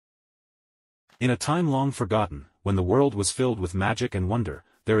In a time long forgotten, when the world was filled with magic and wonder,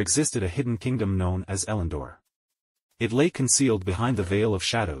 there existed a hidden kingdom known as Elyndor. It lay concealed behind the Veil of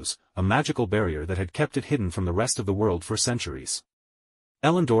Shadows, a magical barrier that had kept it hidden from the rest of the world for centuries.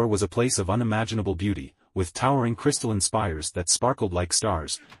 Elyndor was a place of unimaginable beauty, with towering crystalline spires that sparkled like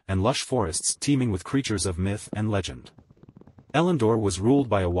stars, and lush forests teeming with creatures of myth and legend. Elyndor was ruled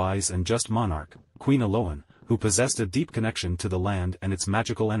by a wise and just monarch, Queen Elyndor, who possessed a deep connection to the land and its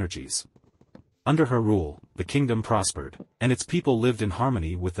magical energies. Under her rule, the kingdom prospered, and its people lived in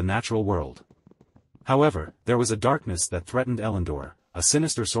harmony with the natural world. However, there was a darkness that threatened Elyndor, a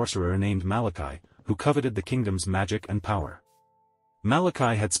sinister sorcerer named Malachi, who coveted the kingdom's magic and power.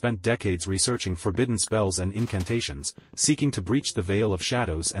 Malachi had spent decades researching forbidden spells and incantations, seeking to breach the Veil of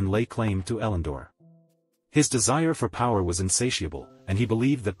Shadows and lay claim to Elyndor. His desire for power was insatiable, and he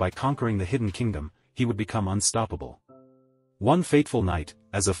believed that by conquering the hidden kingdom, he would become unstoppable. One fateful night,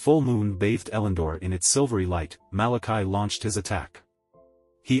 as a full moon bathed Elyndor in its silvery light, Malachi launched his attack.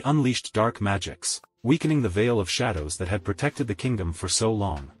 He unleashed dark magics, weakening the Veil of Shadows that had protected the kingdom for so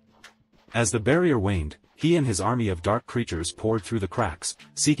long. As the barrier waned, he and his army of dark creatures poured through the cracks,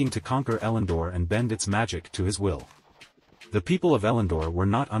 seeking to conquer Elyndor and bend its magic to his will. The people of Elyndor were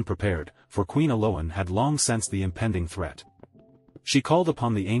not unprepared, for Queen Elyndor had long sensed the impending threat. She called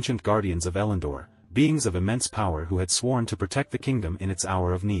upon the ancient guardians of Elyndor, beings of immense power who had sworn to protect the kingdom in its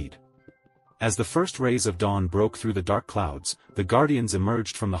hour of need. As the first rays of dawn broke through the dark clouds, the guardians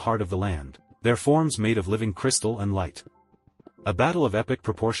emerged from the heart of the land, their forms made of living crystal and light. A battle of epic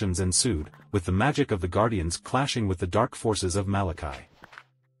proportions ensued, with the magic of the guardians clashing with the dark forces of Malachi.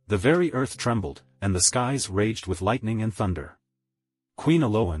 The very earth trembled, and the skies raged with lightning and thunder. Queen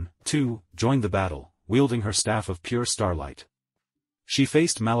Elyndor, too, joined the battle, wielding her staff of pure starlight. She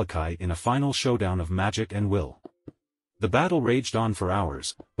faced Malachi in a final showdown of magic and will. The battle raged on for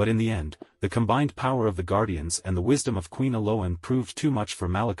hours, but in the end, the combined power of the Guardians and the wisdom of Queen Elyndor proved too much for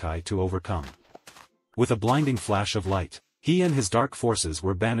Malachi to overcome. With a blinding flash of light, he and his dark forces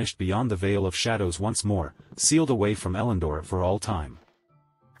were banished beyond the Veil of Shadows once more, sealed away from Elyndor for all time.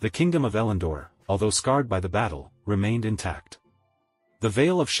 The kingdom of Elyndor, although scarred by the battle, remained intact. The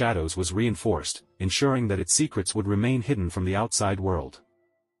Veil of Shadows was reinforced, ensuring that its secrets would remain hidden from the outside world.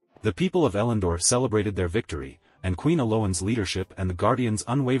 The people of Elyndor celebrated their victory, and Queen Elyndor's leadership and the Guardians'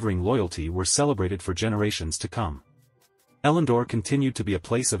 unwavering loyalty were celebrated for generations to come. Elyndor continued to be a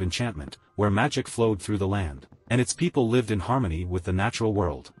place of enchantment, where magic flowed through the land, and its people lived in harmony with the natural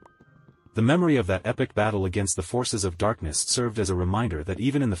world. The memory of that epic battle against the forces of darkness served as a reminder that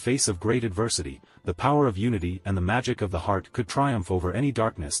even in the face of great adversity, the power of unity and the magic of the heart could triumph over any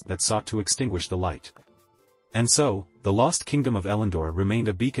darkness that sought to extinguish the light. And so, the Lost Kingdom of Elyndor remained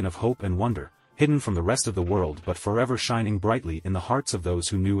a beacon of hope and wonder, hidden from the rest of the world but forever shining brightly in the hearts of those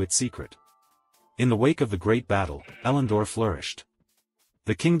who knew its secret. In the wake of the great battle, Elyndor flourished.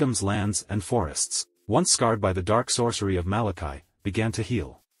 The kingdom's lands and forests, once scarred by the dark sorcery of Malachi, began to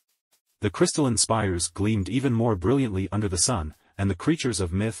heal. The crystalline spires gleamed even more brilliantly under the sun, and the creatures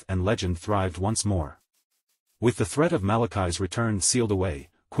of myth and legend thrived once more. With the threat of Malachi's return sealed away,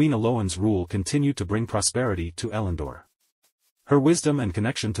 Queen Elyndor's rule continued to bring prosperity to Elyndor. Her wisdom and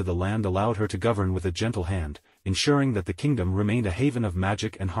connection to the land allowed her to govern with a gentle hand, ensuring that the kingdom remained a haven of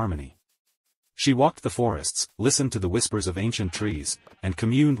magic and harmony. She walked the forests, listened to the whispers of ancient trees, and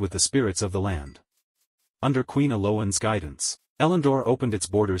communed with the spirits of the land. Under Queen Elyndor's guidance, Elyndor opened its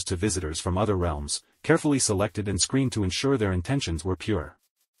borders to visitors from other realms, carefully selected and screened to ensure their intentions were pure.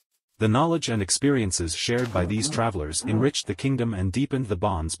 The knowledge and experiences shared by these travelers enriched the kingdom and deepened the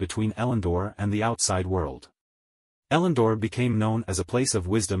bonds between Elyndor and the outside world. Elyndor became known as a place of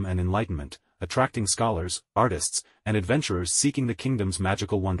wisdom and enlightenment, attracting scholars, artists, and adventurers seeking the kingdom's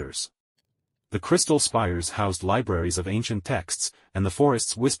magical wonders. The crystal spires housed libraries of ancient texts, and the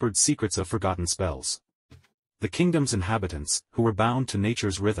forests whispered secrets of forgotten spells. The kingdom's inhabitants, who were bound to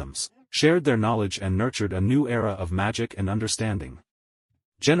nature's rhythms, shared their knowledge and nurtured a new era of magic and understanding.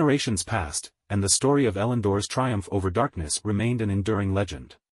 Generations passed, and the story of Elyndor's triumph over darkness remained an enduring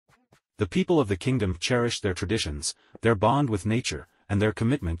legend. The people of the kingdom cherished their traditions, their bond with nature, and their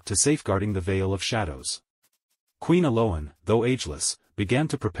commitment to safeguarding the Veil of Shadows. Queen Elyndor, though ageless, began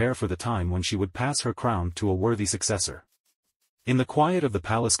to prepare for the time when she would pass her crown to a worthy successor. In the quiet of the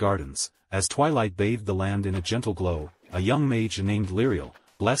palace gardens, as twilight bathed the land in a gentle glow, a young mage named Lyriel,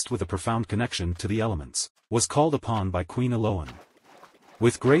 blessed with a profound connection to the elements, was called upon by Queen Elyndor.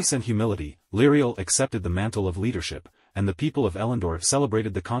 With grace and humility, Lyriel accepted the mantle of leadership, and the people of Elyndor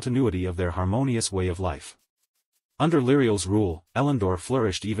celebrated the continuity of their harmonious way of life. Under Lyriel's rule, Elyndor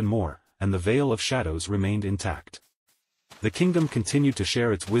flourished even more, and the Veil of Shadows remained intact. The kingdom continued to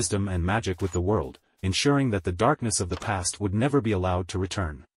share its wisdom and magic with the world, ensuring that the darkness of the past would never be allowed to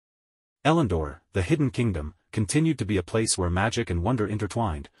return. Elyndor, the hidden kingdom, continued to be a place where magic and wonder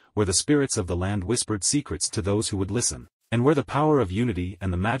intertwined, where the spirits of the land whispered secrets to those who would listen, and where the power of unity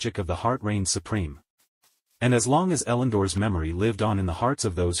and the magic of the heart reigned supreme. And as long as Elyndor's memory lived on in the hearts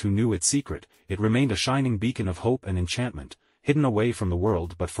of those who knew its secret, it remained a shining beacon of hope and enchantment, hidden away from the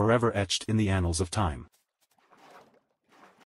world but forever etched in the annals of time.